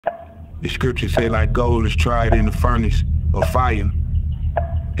The scriptures say like gold is tried in the furnace of fire.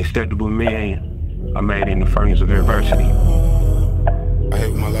 Acceptable men are made in the furnace of adversity. I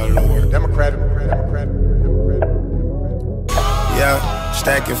hate my lot of the work. Democratic. Yeah,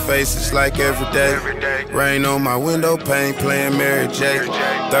 stacking faces like every day. Rain on my window pane, playing Mary J.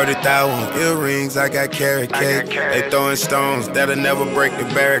 30,000 earrings, I got carrot cake. They throwing stones, that'll never break the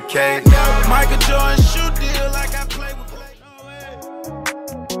barricade. Michael Jordan shoot deal like I play with Play.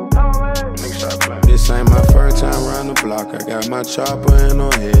 This ain't my first time around the block. I got my chopper and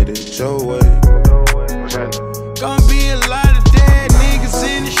I'm headed your way. Gonna be a lot of dead niggas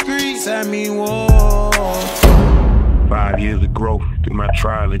in the streets. I mean, whoa. 5 years of growth through my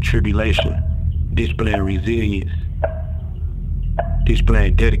trial and tribulation, displaying resilience,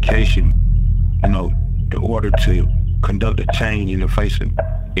 displaying dedication, in order to conduct a change in the face of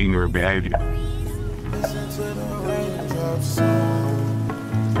ignorant behavior.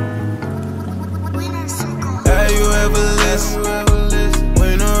 Have you ever listened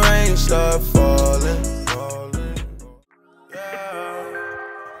when the rain start falling?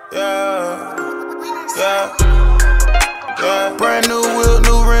 Yeah. Brand new wheel,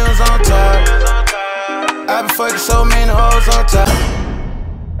 new rims on top. I been fucking so many hoes on top.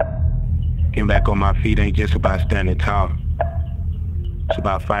 Getting back on my feet ain't just about standing tall. It's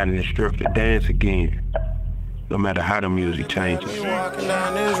about finding the strength to dance again, no matter how the music changes. Walking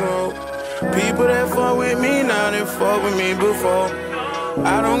down this road, people that fuck with me now, they fuck with me before.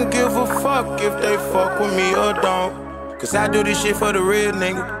 I don't give a fuck if they fuck with me or don't, cause I do this shit for the real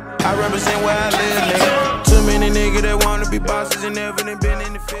nigga. I represent where I live, nigga. Too many niggas that wanna be bosses and never been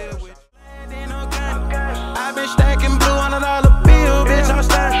in the field with. I been stacking blue on $1 bill, bitch, I'm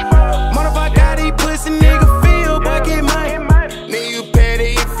stacking. Motherfucker got these pussy nigga feel, but get mine. Nigga, you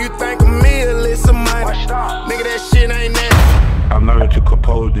petty if you think of me a list of money. Nigga, that shit ain't that. I've learned to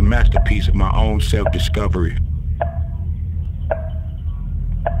compose the masterpiece of my own self-discovery.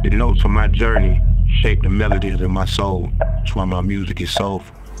 The notes of my journey shape the melodies of my soul. That's why my music is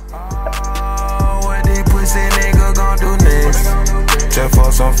soulful. What these pussy nigga gon' do next? Just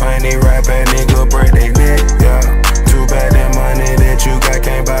for some funny rap and nigga break they neck, yeah. Too bad that money that you got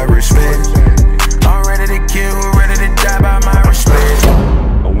can't buy respect. I'm ready to kill, ready to die by my respect.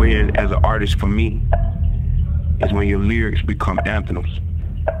 A win as an artist for me is when your lyrics become anthems,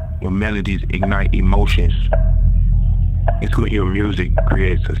 when melodies ignite emotions. It's when your music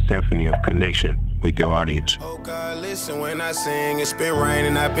creates a symphony of connection with your audience. Oh God, listen when I sing, it's been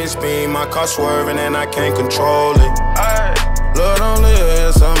raining, I've been speeding, my car swerving and I can't control it. Aye. Lord, don't live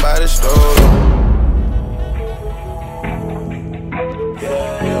here, somebody stole it.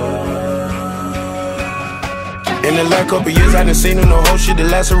 In the last couple years, I done seen no whole shit that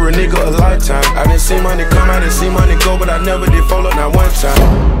lasts for a nigga a lifetime. I done seen money come, I done seen money go, but I never did fall up not one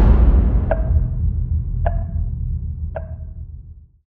time.